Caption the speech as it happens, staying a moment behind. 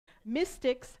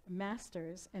mystics,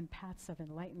 masters, and paths of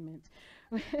enlightenment,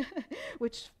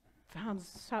 which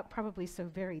sounds probably so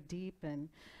very deep, and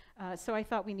so I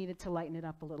thought we needed to lighten it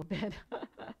up a little bit.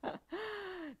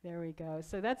 There we go.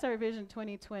 So that's our Vision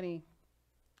 2020.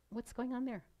 What's going on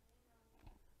there?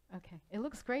 Okay, it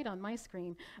looks great on my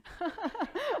screen.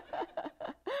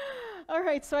 All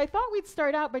right, so I thought we'd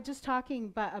start out by just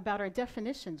talking about our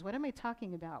definitions. What am I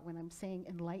talking about when I'm saying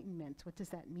enlightenment? What does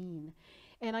that mean?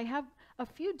 And I have a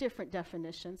few different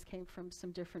definitions, came from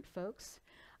some different folks.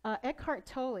 Eckhart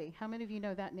Tolle, how many of you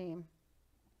know that name?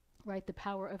 Right, The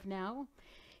Power of Now.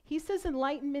 He says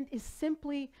enlightenment is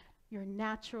simply your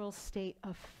natural state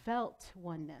of felt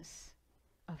oneness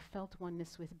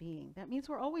with being. That means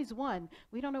we're always one.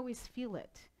 We don't always feel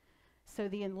it. So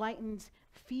the enlightened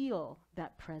feel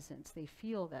that presence. They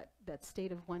feel that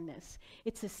state of oneness.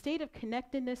 It's a state of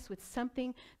connectedness with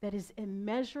something that is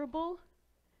immeasurable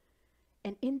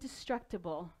and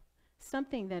indestructible,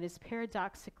 something that is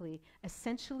paradoxically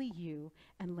essentially you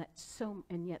and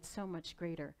yet so much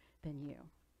greater than you.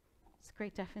 It's a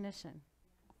great definition.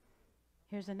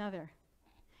 Here's another.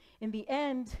 In the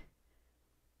end,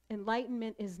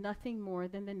 enlightenment is nothing more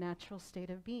than the natural state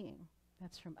of being.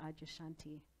 That's from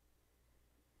Adyashanti.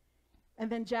 And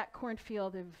then Jack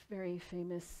Kornfield, a very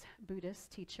famous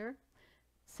Buddhist teacher,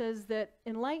 says that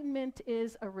enlightenment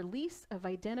is a release of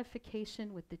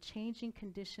identification with the changing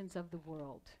conditions of the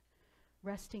world,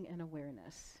 resting in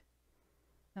awareness.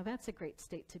 Now that's a great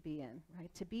state to be in,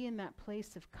 right? To be in that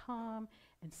place of calm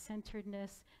and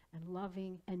centeredness and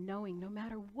loving and knowing no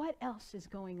matter what else is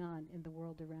going on in the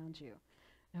world around you,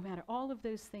 no matter all of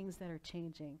those things that are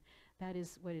changing, that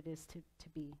is what it is to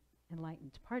be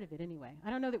enlightened, part of it anyway. I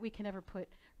don't know that we can ever put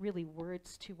really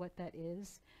words to what that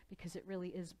is, because it really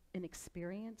is an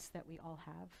experience that we all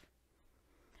have.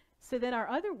 So then our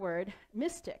other word,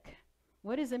 mystic.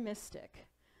 What is a mystic?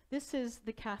 This is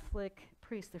the Catholic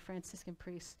priest, the Franciscan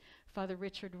priest, Father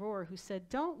Richard Rohr, who said,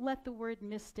 "Don't let the word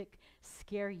mystic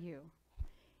scare you.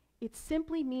 It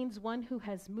simply means one who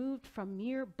has moved from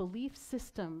mere belief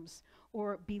systems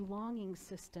or belonging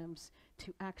systems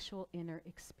to actual inner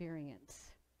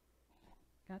experience."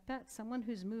 Got that? Someone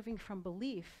who's moving from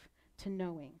belief to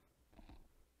knowing.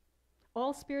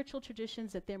 All spiritual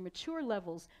traditions at their mature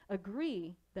levels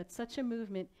agree that such a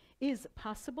movement is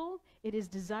possible, it is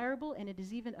desirable, and it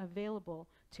is even available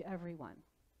to everyone.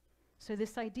 So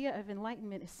this idea of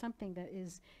enlightenment is something that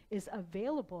is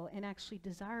available and actually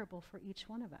desirable for each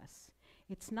one of us.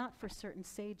 It's not for certain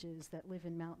sages that live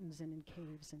in mountains and in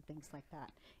caves and things like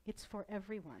that. It's for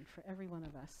everyone, for every one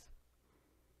of us.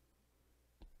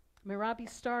 Mirabi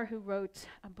Starr, who wrote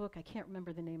a book, I can't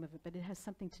remember the name of it, but it has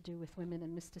something to do with women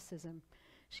and mysticism.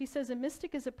 She says, a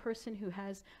mystic is a person who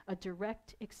has a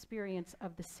direct experience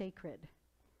of the sacred.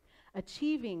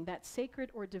 Achieving that sacred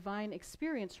or divine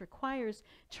experience requires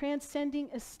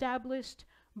transcending established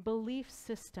belief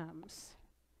systems,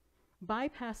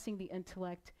 bypassing the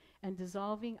intellect and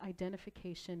dissolving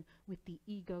identification with the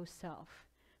ego self.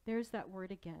 There's that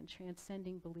word again,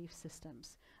 transcending belief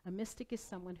systems. A mystic is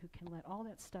someone who can let all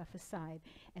that stuff aside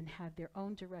and have their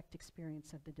own direct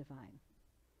experience of the divine.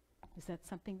 Is that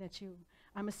something that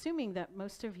I'm assuming that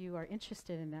most of you are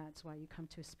interested in that. That's why you come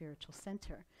to a spiritual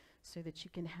center, so that you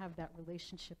can have that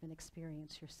relationship and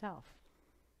experience yourself.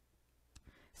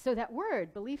 So that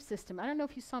word, belief system, I don't know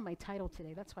if you saw my title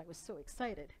today. That's why I was so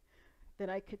excited that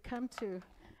I could come to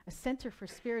a center for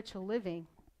spiritual living.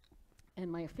 And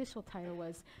my official title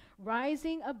was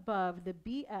Rising Above the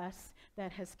BS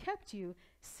That Has Kept You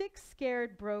Sick,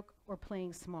 Scared, Broke, or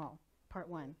Playing Small, Part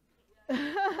 1.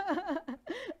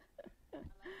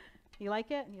 You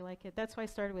like it? You like it? That's why I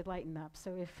started with Lighten Up.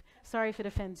 So sorry if it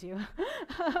offends you.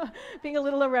 Being a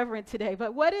little irreverent today.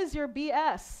 But what is your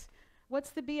BS?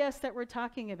 What's the BS that we're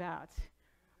talking about?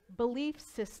 Belief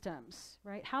systems,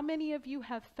 right? How many of you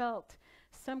have felt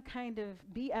some kind of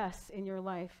BS in your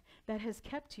life that has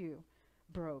kept you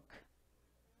broke,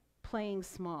 playing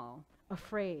small,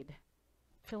 afraid,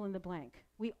 fill in the blank?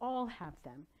 We all have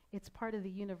them. It's part of the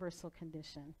universal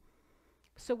condition.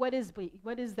 So what is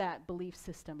that belief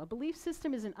system? A belief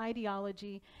system is an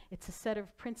ideology. It's a set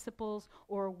of principles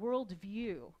or a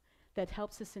worldview that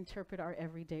helps us interpret our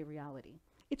everyday reality.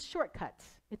 It's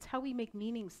shortcuts. It's how we make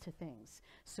meanings to things,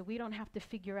 so we don't have to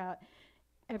figure out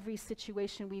every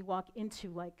situation we walk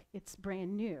into like it's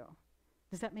brand new.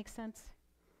 Does that make sense?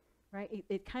 Right?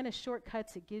 It kind of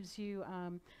shortcuts. It gives you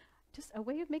just a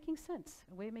way of making sense,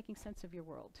 of your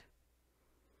world.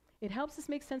 It helps us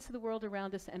make sense of the world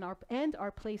around us and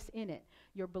our place in it.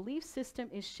 Your belief system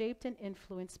is shaped and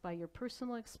influenced by your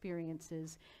personal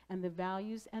experiences and the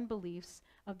values and beliefs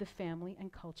of the family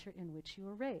and culture in which you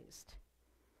were raised.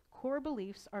 core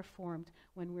beliefs are formed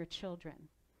when we're children.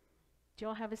 Do you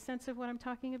all have a sense of what I'm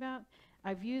talking about?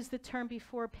 I've used the term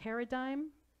before, paradigm.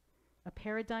 A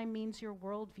paradigm means your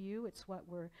worldview. It's what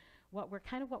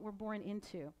we're born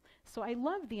into. So I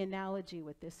love the analogy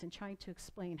with this and trying to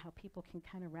explain how people can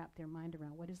kind of wrap their mind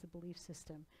around what is the belief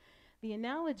system. The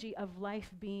analogy of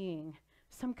life being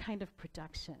some kind of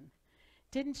production.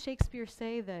 Didn't Shakespeare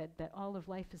say that all of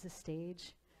life is a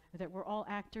stage? That we're all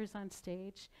actors on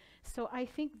stage? So I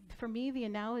think for me the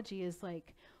analogy is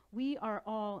like we are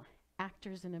all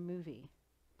actors in a movie.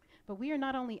 But we are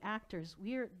not only actors,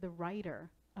 we are the writer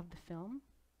of the film.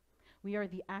 We are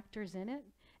the actors in it,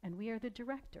 and we are the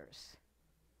directors.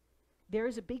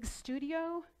 There's a big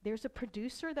studio, there's a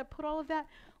producer that put all of that.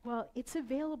 Well, it's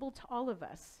available to all of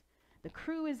us. The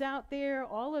crew is out there,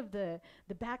 all of the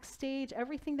backstage,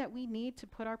 everything that we need to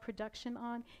put our production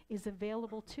on is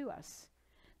available to us.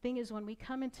 Thing is, when we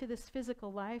come into this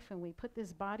physical life and we put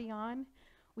this body on,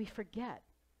 we forget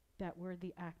that we're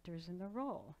the actors in the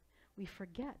role. We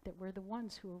forget that we're the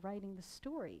ones who are writing the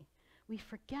story. We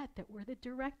forget that we're the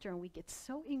director, and we get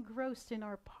so engrossed in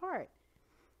our part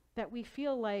that we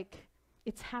feel like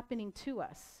it's happening to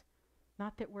us,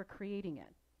 not that we're creating it.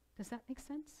 Does that make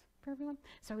sense for everyone?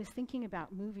 So I was thinking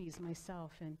about movies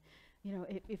myself, and you know,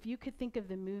 if you could think of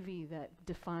the movie that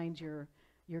defined your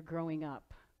growing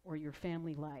up or your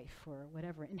family life or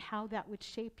whatever, and how that would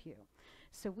shape you.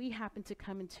 So we happen to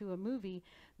come into a movie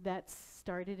that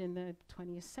started in the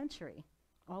 20th century.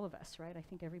 All of us, right? I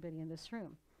think everybody in this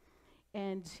room.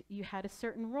 And you had a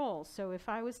certain role. So if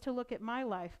I was to look at my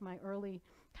life, my early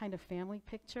kind of family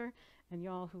picture, and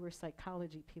y'all who are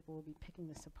psychology people will be picking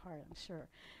this apart, I'm sure.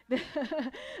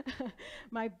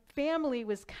 My family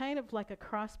was kind of like a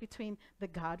cross between The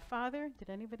Godfather. Did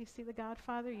anybody see The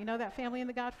Godfather? You know that family in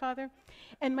The Godfather?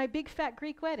 And My Big Fat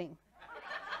Greek Wedding.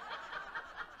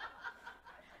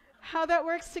 How that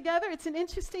works together, it's an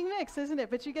interesting mix, isn't it?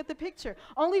 But you get the picture.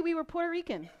 Only we were Puerto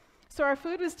Rican, so our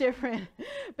food was different.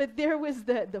 But there was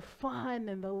the fun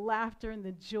and the laughter and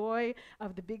the joy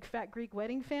of the Big Fat Greek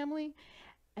Wedding family.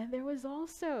 And there was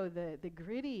also the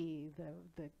gritty,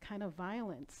 the kind of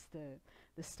violence,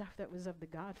 the stuff that was of The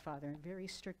Godfather, and very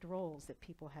strict roles that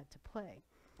people had to play.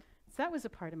 So that was a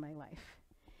part of my life.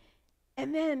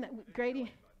 And then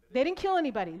Grady... They didn't kill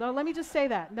anybody. No, let me just say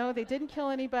that. No, they didn't kill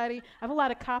anybody. I have a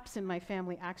lot of cops in my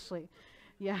family, actually.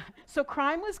 Yeah. So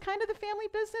crime was kind of the family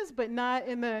business, but not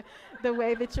in the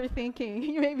way that you're thinking.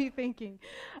 You may be thinking.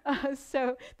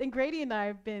 So then Grady and I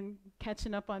have been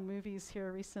catching up on movies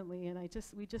here recently, and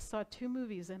we just saw 2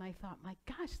 movies, and I thought, my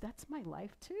gosh, that's my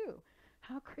life too.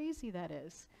 How crazy that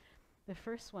is. The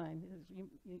first one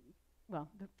is,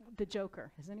 the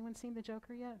Joker. Has anyone seen The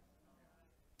Joker yet?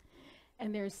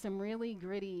 And there's some really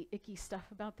gritty, icky stuff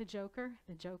about the Joker.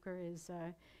 The Joker is,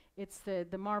 it's the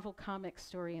Marvel comic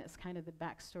story, and it's kind of the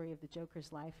backstory of the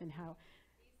Joker's life and how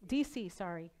DC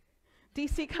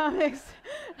Comics.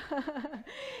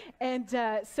 And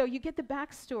so you get the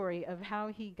backstory of how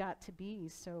he got to be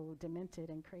so demented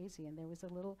and crazy. And there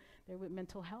were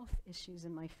mental health issues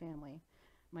in my family.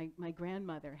 My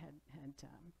grandmother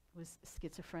was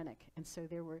schizophrenic, and so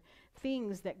there were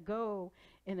things that go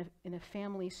in a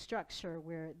family structure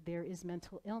where there is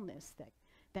mental illness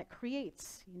that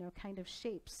creates, kind of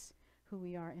shapes who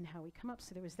we are and how we come up.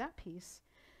 So there was that piece,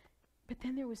 but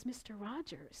then there was Mr.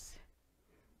 Rogers.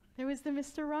 There was the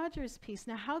Mr. Rogers piece.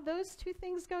 Now, how those 2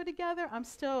 things go together, I'm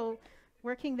still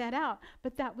working that out,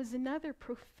 but that was another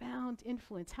profound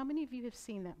influence. How many of you have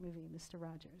seen that movie, Mr.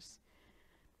 Rogers?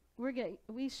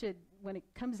 We should, when it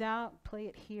comes out, play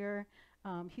it here.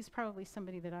 He's probably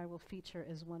somebody that I will feature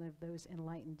as one of those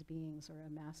enlightened beings or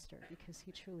a master, because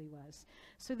he truly was.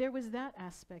 So there was that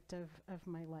aspect of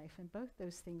my life, and both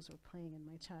those things were playing in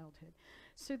my childhood.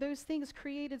 So those things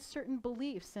created certain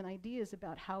beliefs and ideas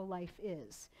about how life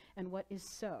is and what is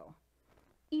so.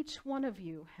 Each one of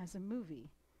you has a movie.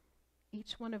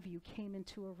 Each one of you came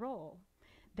into a role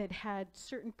that had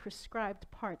certain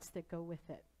prescribed parts that go with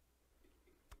it.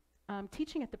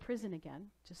 Teaching at the prison again,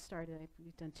 just started.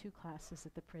 We've done 2 classes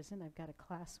at the prison. I've got a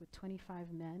class with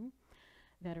 25 men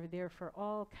that are there for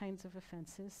all kinds of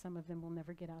offenses. Some of them will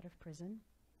never get out of prison.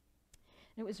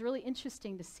 And it was really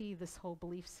interesting to see this whole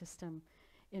belief system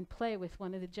in play with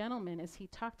one of the gentlemen as he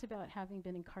talked about having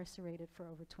been incarcerated for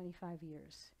over 25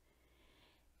 years.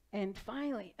 And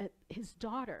finally, his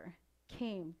daughter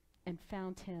came and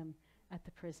found him at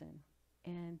the prison,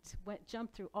 and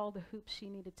jumped through all the hoops she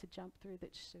needed to jump through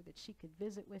so that she could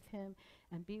visit with him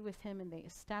and be with him, and they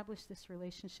established this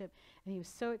relationship. And he was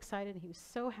so excited, and he was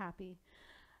so happy,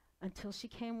 until she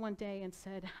came one day and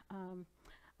said,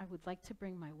 I would like to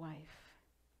bring my wife.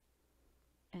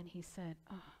 And he said,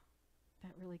 oh,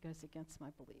 That really goes against my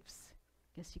beliefs.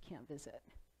 Guess you can't visit.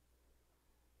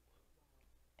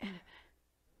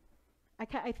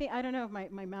 I think, I don't know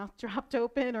if my mouth dropped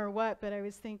open or what, but I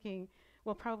was thinking,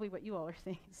 well, probably what you all are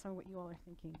thinking, some of what you all are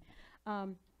thinking.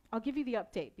 I'll give you the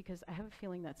update because I have a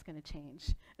feeling that's going to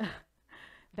change.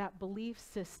 That belief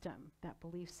system,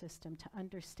 to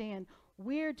understand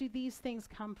where do these things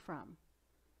come from?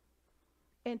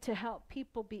 And to help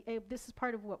people be able, this is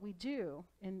part of what we do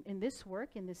in this work,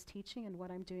 in this teaching, and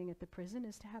what I'm doing at the prison,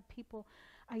 is to have people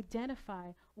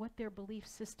identify what their belief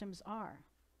systems are.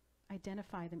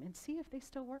 Identify them and see if they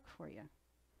still work for you.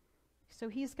 So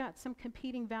he's got some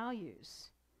competing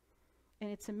values.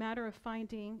 And it's a matter of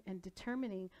finding and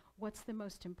determining what's the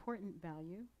most important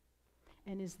value.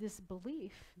 And is this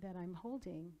belief that I'm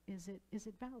holding, is it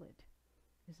valid?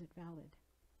 Is it valid?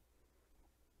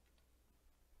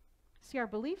 See, our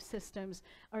belief systems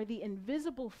are the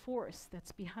invisible force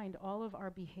that's behind all of our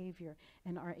behavior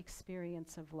and our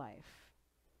experience of life.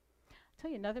 I'll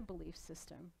tell you another belief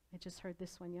system. I just heard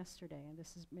this one yesterday, and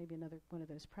this is maybe another one of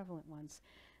those prevalent ones,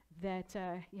 that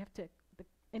you have to,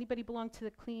 anybody belong to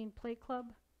the Clean Plate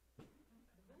Club?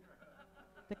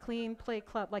 The Clean Plate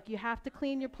Club, like you have to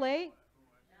clean your plate?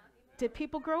 Did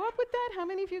people grow up with that? How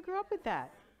many of you grew up with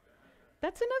that?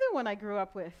 That's another one I grew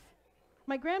up with.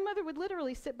 My grandmother would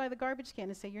literally sit by the garbage can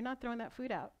and say, you're not throwing that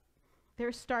food out. There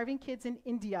are starving kids in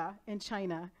India and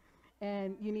China,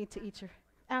 and you need to eat your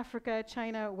Africa,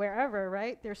 China, wherever,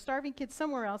 right? There's starving kids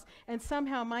somewhere else, and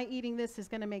somehow my eating this is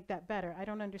going to make that better. I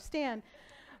don't understand.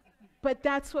 But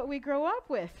that's what we grow up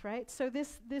with, right? So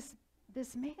this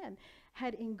man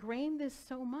had ingrained this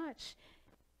so much.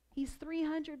 He's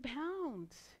 300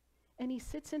 pounds. And he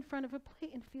sits in front of a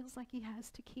plate and feels like he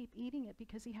has to keep eating it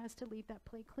because he has to leave that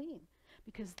plate clean.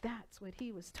 Because that's what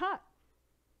he was taught.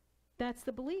 That's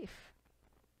the belief.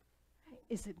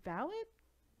 Is it valid?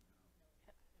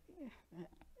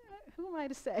 Who am I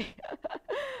to say?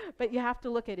 But you have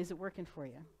to look at, is it working for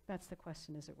you? That's the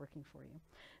question, is it working for you?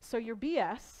 So your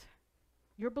BS,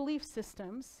 your belief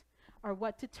systems, are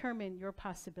what determine your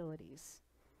possibilities.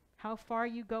 How far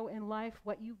you go in life,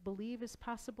 what you believe is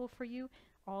possible for you,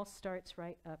 all starts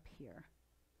right up here.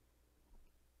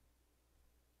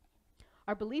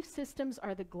 Our belief systems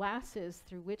are the glasses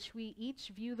through which we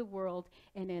each view the world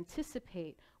and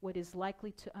anticipate what is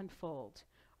likely to unfold.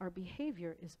 Our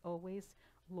behavior is always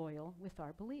loyal with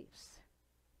our beliefs.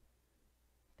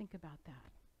 Think about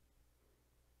that.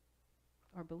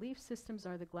 Our belief systems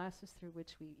are the glasses through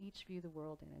which we each view the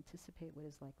world and anticipate what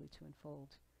is likely to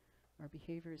unfold. Our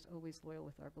behavior is always loyal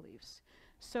with our beliefs.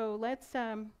 So let's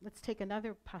take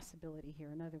another possibility here,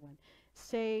 another one.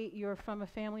 Say you're from a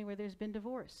family where there's been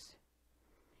divorce,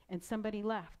 and somebody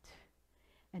left,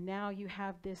 and now you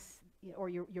have this, or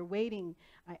you're waiting.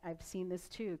 I've seen this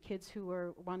too. Kids who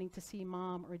are wanting to see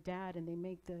mom or dad, and they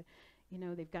make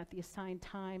they've got the assigned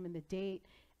time and the date,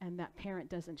 and that parent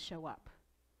doesn't show up,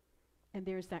 and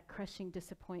there's that crushing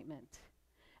disappointment.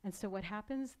 And so what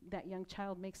happens? That young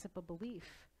child makes up a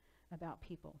belief about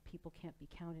people. People can't be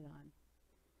counted on.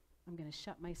 I'm going to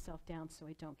shut myself down so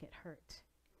I don't get hurt.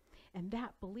 And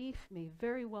that belief may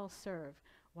very well serve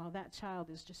while that child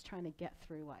is just trying to get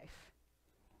through life.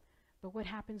 But what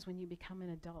happens when you become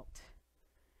an adult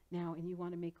now and you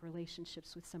want to make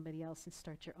relationships with somebody else and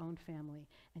start your own family,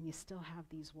 and you still have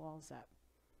these walls up?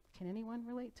 Can anyone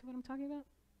relate to what I'm talking about?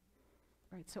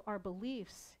 Right, so our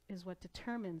beliefs is what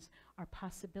determines our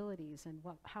possibilities and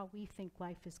how we think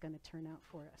life is going to turn out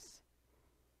for us.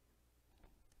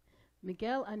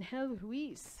 Miguel Angel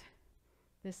Ruiz,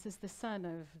 this is the son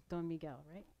of Don Miguel,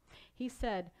 right? He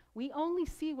said, we only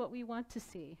see what we want to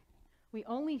see. We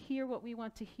only hear what we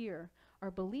want to hear.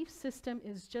 Our belief system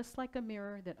is just like a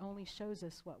mirror that only shows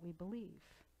us what we believe.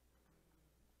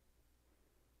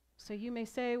 So you may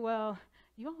say, well,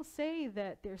 you all say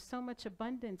that there's so much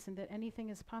abundance and that anything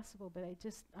is possible, but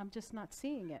I'm just not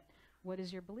seeing it. What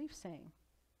is your belief saying?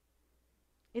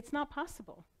 It's not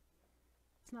possible.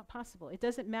 It's not possible. It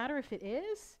doesn't matter if it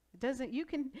is. It doesn't. You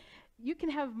can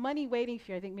have money waiting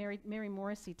for you. I think Mary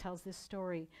Morrissey tells this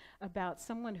story about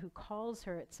someone who calls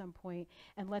her at some point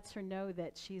and lets her know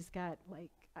that she's got,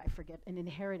 like, I forget, an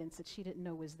inheritance that she didn't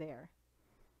know was there.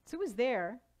 So it was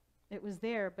there. It was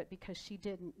there, but because she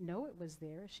didn't know it was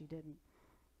there, she didn't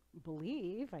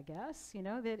believe, I guess,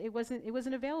 that it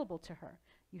wasn't available to her.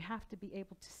 You have to be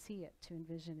able to see it, to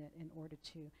envision it in order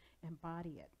to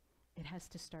embody it. It has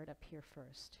to start up here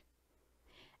first.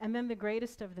 And then the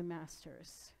greatest of the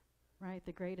masters, right?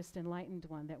 The greatest enlightened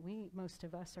one that most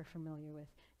of us are familiar with,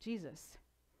 Jesus.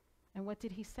 And what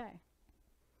did he say?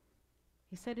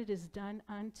 He said, it is done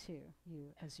unto you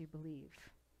as you believe.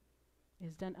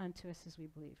 is done unto us as we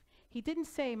believe. He didn't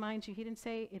say, mind you, he didn't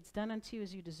say it's done unto you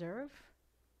as you deserve.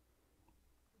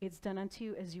 It's done unto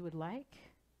you as you would like.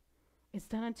 It's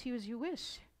done unto you as you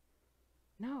wish.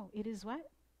 No, it is what?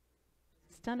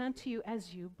 It's done unto you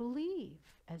as you believe,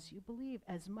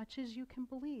 as much as you can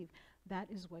believe. That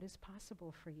is what is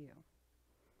possible for you.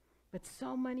 But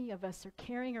so many of us are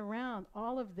carrying around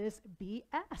all of this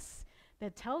BS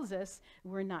that tells us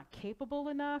we're not capable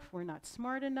enough, we're not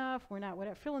smart enough, we're not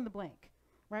whatever, fill in the blank,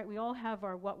 right? We all have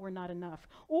our what we're not enough,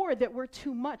 or that we're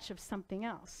too much of something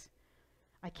else.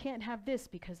 I can't have this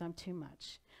because I'm too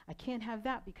much. I can't have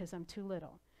that because I'm too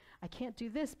little. I can't do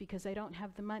this because I don't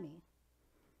have the money.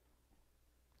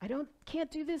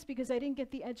 Can't do this because I didn't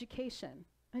get the education.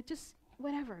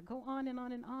 Whatever, go on and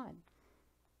on and on.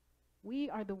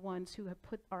 We are the ones who have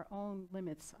put our own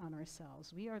limits on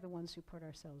ourselves. We are the ones who put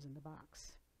ourselves in the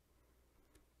box.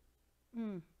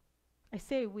 I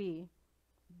say we,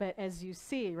 but as you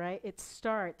see, right, it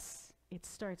starts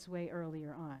way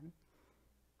earlier on.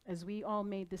 As we all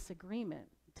made this agreement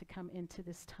to come into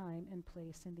this time and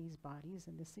place in these bodies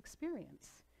and this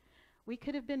experience. We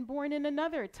could have been born in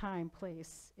another time,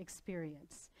 place,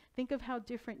 experience. Think of how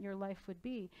different your life would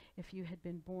be if you had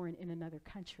been born in another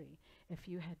country, if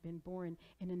you had been born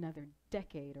in another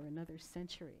decade or another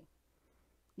century.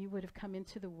 You would have come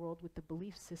into the world with the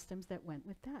belief systems that went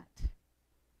with that.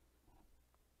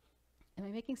 Am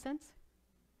I making sense?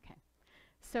 Okay.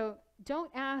 So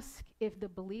don't ask if the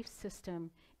belief system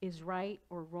is right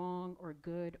or wrong or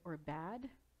good or bad.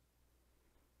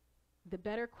 The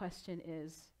better question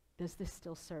is, does this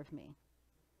still serve me?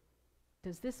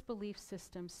 Does this belief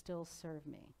system still serve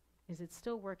me? Is it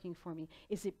still working for me?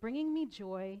 Is it bringing me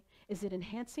joy? Is it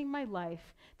enhancing my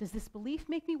life? Does this belief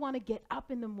make me want to get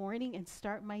up in the morning and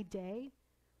start my day?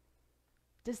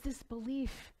 Does this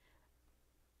belief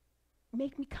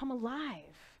make me come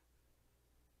alive?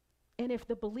 And if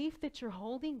the belief that you're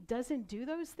holding doesn't do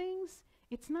those things,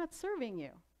 it's not serving you.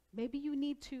 Maybe you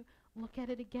need to look at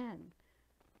it again.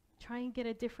 Try and get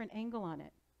a different angle on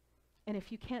it. And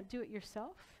if you can't do it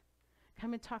yourself,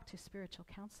 come and talk to a spiritual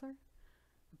counselor.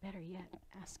 Better yet,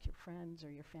 ask your friends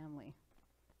or your family.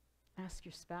 Ask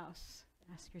your spouse.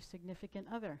 Ask your significant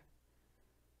other.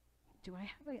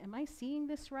 Am I seeing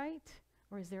this right?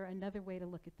 Or is there another way to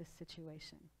look at this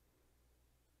situation?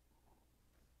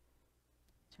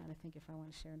 Trying to think if I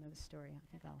want to share another story. I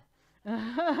think I'll.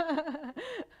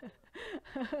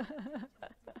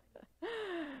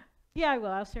 Yeah, I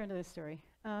will. I'll share another story.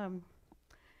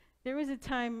 There was a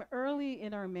time early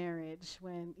in our marriage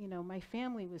when, my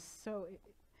family was so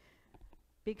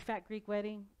big fat Greek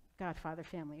wedding, Godfather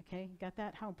family, okay? Got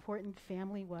that? How important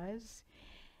family was.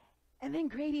 And then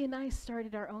Grady and I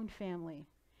started our own family.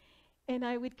 And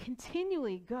I would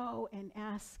continually go and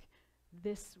ask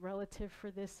this relative for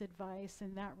this advice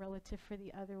and that relative for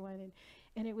the other one.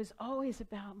 And it was always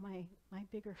about my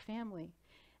bigger family.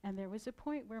 And there was a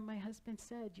point where my husband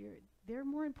said, they're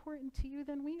more important to you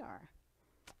than we are.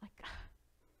 Like, what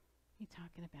are you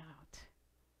talking about?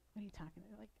 What are you talking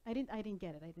about? Like, I didn't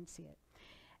get it. I didn't see it.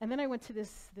 And then I went to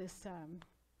this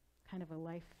kind of a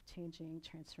life-changing,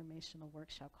 transformational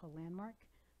workshop called Landmark. I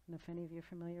don't know if any of you are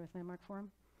familiar with Landmark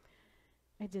Forum.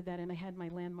 I did that, and I had my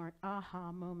landmark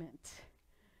aha moment.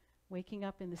 Waking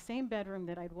up in the same bedroom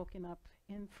that I'd woken up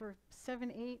in for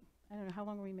 7, 8, I don't know, how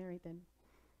long were we married then?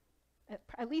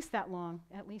 At least that long.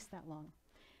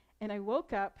 And I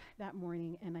woke up that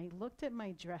morning, and I looked at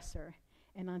my dresser,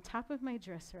 and on top of my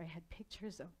dresser, I had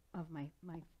pictures of my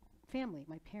family,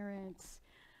 my parents,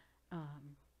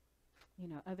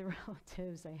 other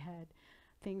relatives. I had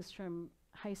things from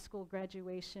high school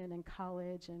graduation and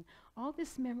college and all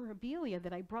this memorabilia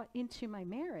that I brought into my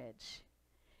marriage.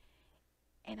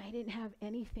 And I didn't have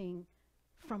anything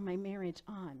from my marriage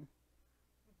on.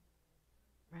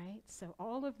 Right? So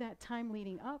all of that time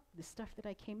leading up, the stuff that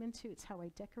I came into, it's how I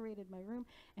decorated my room,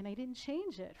 and I didn't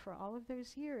change it for all of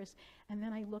those years. And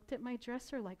then I looked at my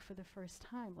dresser like for the first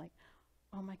time, like,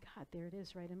 oh my God, there it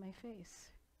is right in my face.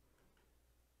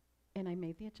 And I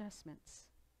made the adjustments.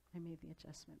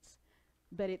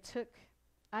 But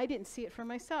I didn't see it for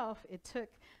myself. It took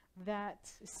that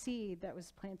seed that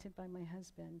was planted by my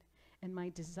husband and my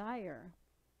desire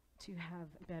to have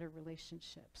better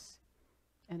relationships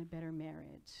and a better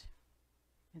marriage.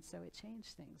 And so it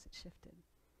changed things, it shifted.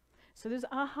 So those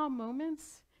aha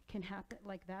moments can happen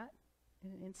like that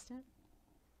in an instant.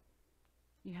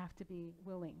 You have to be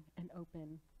willing and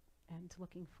open and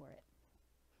looking for it.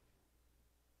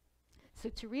 So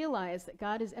to realize that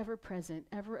God is ever present,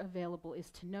 ever available,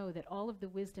 is to know that all of the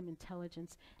wisdom,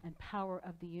 intelligence, and power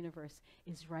of the universe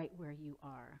is right where you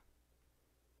are.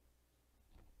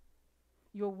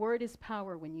 Your word is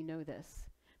power when you know this.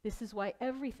 This is why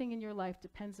everything in your life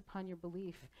depends upon your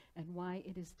belief and why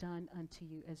it is done unto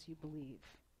you as you believe.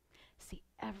 See,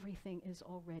 everything is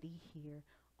already here,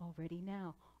 already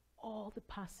now. All the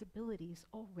possibilities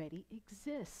already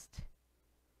exist.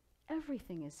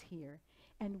 Everything is here,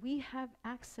 and we have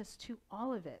access to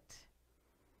all of it.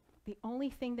 The only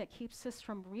thing that keeps us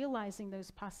from realizing those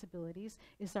possibilities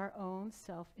is our own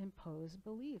self-imposed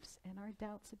beliefs and our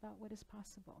doubts about what is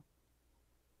possible.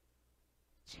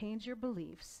 Change your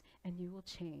beliefs, and you will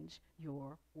change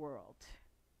your world.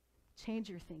 Change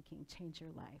your thinking, change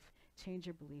your life. Change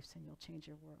your beliefs, and you'll change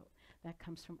your world. That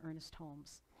comes from Ernest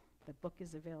Holmes. The book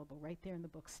is available right there in the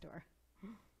bookstore.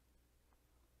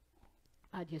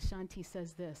 Adyashanti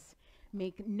says this,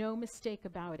 make no mistake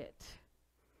about it.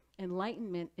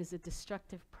 Enlightenment is a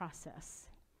destructive process.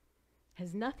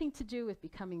 Has nothing to do with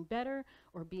becoming better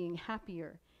or being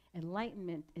happier.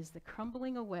 Enlightenment is the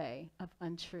crumbling away of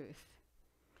untruth.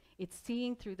 It's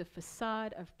seeing through the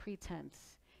facade of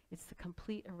pretense. It's the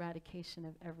complete eradication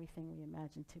of everything we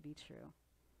imagine to be true.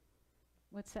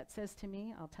 What's that says to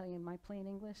me? I'll tell you in my plain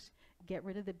English. Get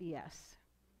rid of the BS,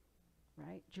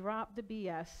 right? Drop the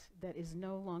BS that is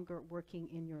no longer working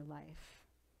in your life.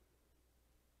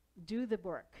 Do the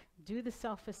work. Do the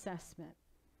self-assessment.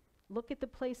 Look at the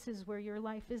places where your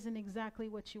life isn't exactly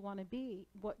what you want to be,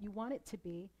 what you want it to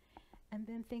be, and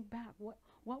then think back. What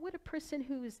would a person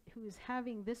who is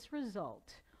having this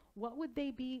result, what would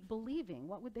they be believing?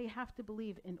 What would they have to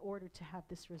believe in order to have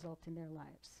this result in their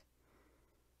lives?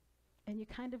 And you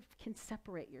kind of can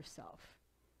separate yourself.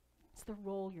 It's the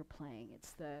role you're playing.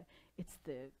 It's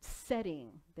the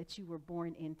setting that you were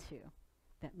born into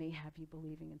that may have you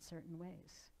believing in certain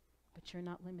ways. But you're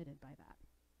not limited by that.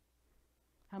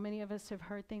 How many of us have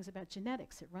heard things about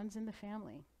genetics? It runs in the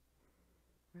family,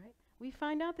 right? We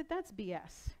find out that that's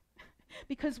BS.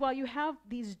 Because while you have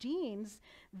these genes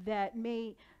that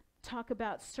may talk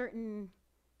about certain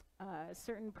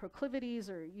proclivities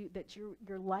or that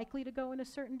you're likely to go in a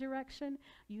certain direction,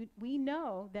 we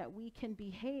know that we can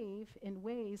behave in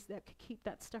ways that could keep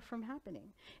that stuff from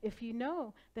happening. If you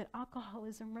know that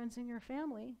alcoholism runs in your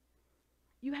family,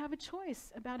 you have a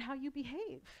choice about how you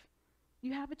behave.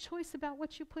 You have a choice about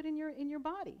what you put in your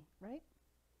body, right?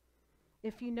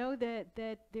 If you know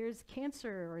that there's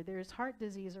cancer or there's heart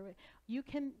disease, or you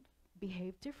can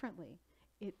behave differently.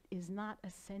 It is not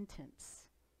a sentence.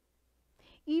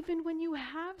 Even when you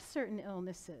have certain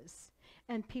illnesses,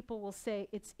 and people will say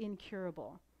it's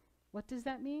incurable. What does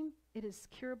that mean? It is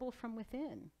curable from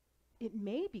within. It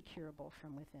may be curable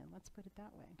from within. Let's put it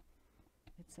that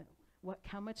way.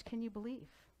 How much can you believe?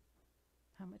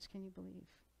 How much can you believe?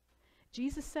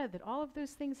 Jesus said that all of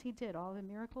those things he did, all the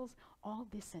miracles, all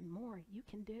this and more, you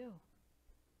can do.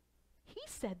 He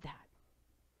said that.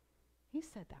 He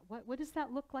said that. What does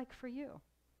that look like for you?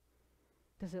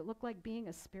 Does it look like being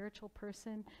a spiritual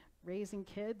person, raising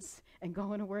kids, and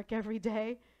going to work every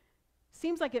day?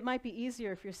 Seems like it might be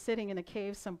easier if you're sitting in a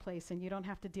cave someplace and you don't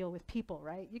have to deal with people,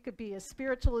 right? You could be as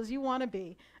spiritual as you want to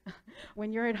be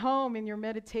when you're at home in your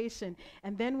meditation.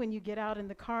 And then when you get out in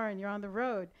the car and you're on the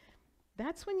road,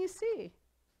 that's when you see.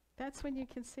 That's when you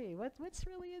can see what's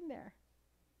really in there.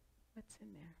 What's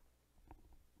in there?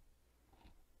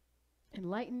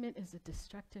 Enlightenment is a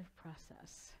destructive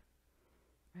process.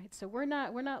 Right? So we're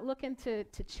not looking to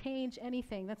change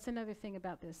anything. That's another thing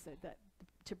about this, that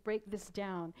to break this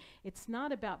down. It's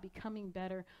not about becoming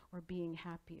better or being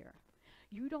happier.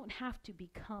 You don't have to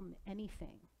become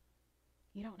anything.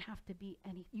 You don't have to be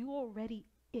you already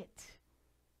it.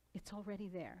 It's already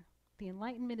there. The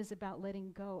enlightenment is about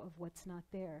letting go of what's not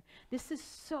there. This is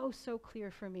so clear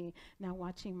for me now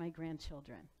watching my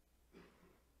grandchildren.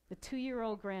 The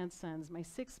 2-year-old grandsons, my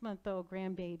 6-month-old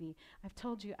grandbaby. I've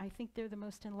told you, I think they're the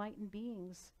most enlightened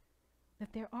beings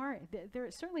that there are.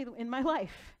 They're certainly in my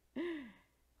life.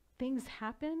 Things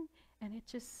happen, and it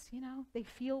just, they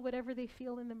feel whatever they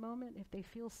feel in the moment. If they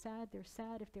feel sad, they're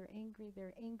sad. If they're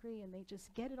angry, and they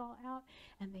just get it all out,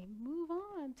 and they move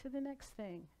on to the next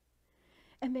thing.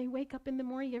 And they wake up in the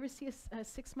morning. You ever see a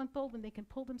 6-month-old when they can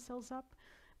pull themselves up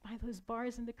by those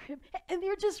bars in the crib, and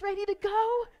they're just ready to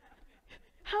go?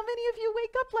 How many of you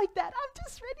wake up like that? I'm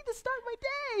just ready to start my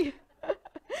day.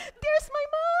 There's my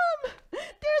mom.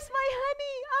 There's my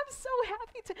honey. I'm so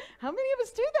happy to. How many of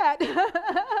us do that?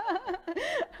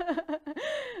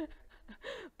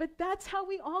 But that's how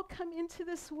we all come into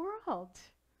this world.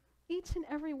 Each and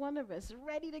every one of us,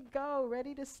 ready to go,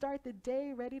 ready to start the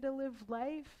day, ready to live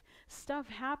life. Stuff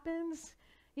happens.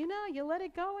 You let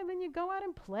it go, and then you go out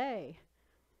and play.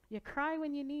 You cry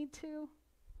when you need to.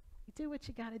 You do what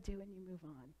you got to do, and you move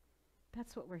on.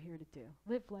 That's what we're here to do.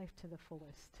 Live life to the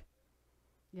fullest.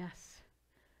 Yes.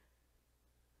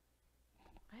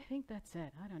 I think that's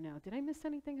it. I don't know. Did I miss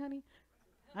anything, honey?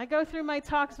 I go through my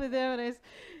talks with him and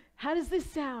how does this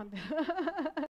sound?